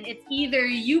change. And it's either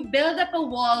you build up a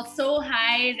wall so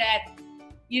high that,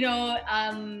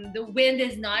 the wind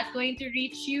is not going to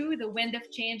reach you, the wind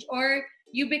of change, or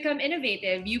you become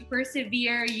innovative, you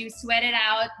persevere, you sweat it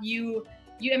out, you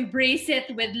embrace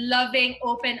it with loving,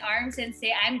 open arms and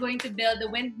say, I'm going to build a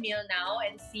windmill now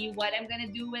and see what I'm going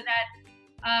to do with that,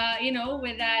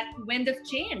 with that wind of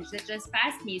change that just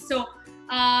passed me. So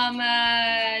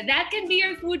that can be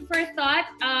your food for thought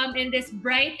in this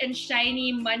bright and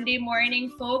shiny Monday morning,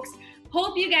 folks.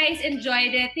 Hope you guys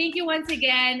enjoyed it. Thank you once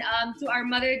again to our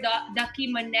mother, Ducky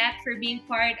Monette, for being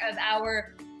part of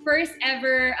our first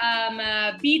ever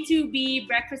B2B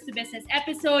Breakfast to Business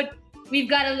episode. We've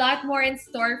got a lot more in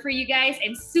store for you guys.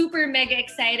 I'm super mega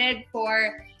excited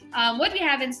for what we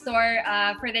have in store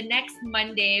for the next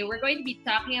Monday. We're going to be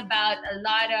talking about a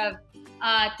lot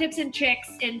of tips and tricks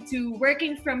into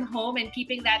working from home and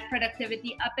keeping that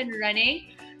productivity up and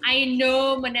running. I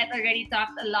know Monette already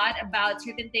talked a lot about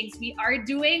certain things we are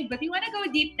doing, but we want to go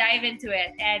deep dive into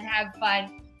it and have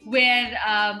fun with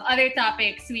other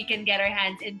topics we can get our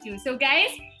hands into. So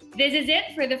guys, this is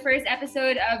it for the first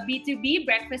episode of B2B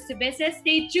Breakfast to Business.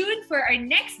 Stay tuned for our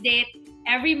next date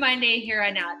every Monday here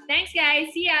on out. Thanks guys.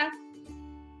 See ya.